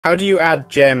How do you add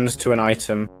gems to an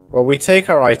item? Well, we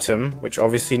take our item, which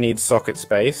obviously needs socket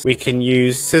space. We can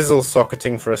use sizzle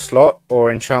socketing for a slot,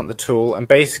 or enchant the tool, and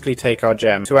basically take our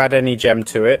gem. To add any gem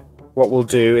to it, what we'll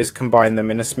do is combine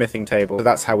them in a smithing table. So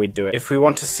that's how we do it. If we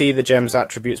want to see the gem's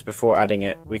attributes before adding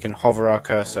it, we can hover our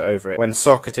cursor over it. When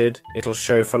socketed, it'll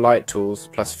show for light tools,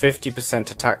 plus 50%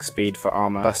 attack speed for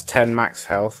armor, plus 10 max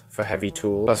health for heavy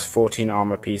tools, plus 14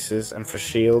 armor pieces, and for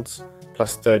shields,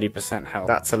 plus 30% health.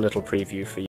 That's a little preview for you.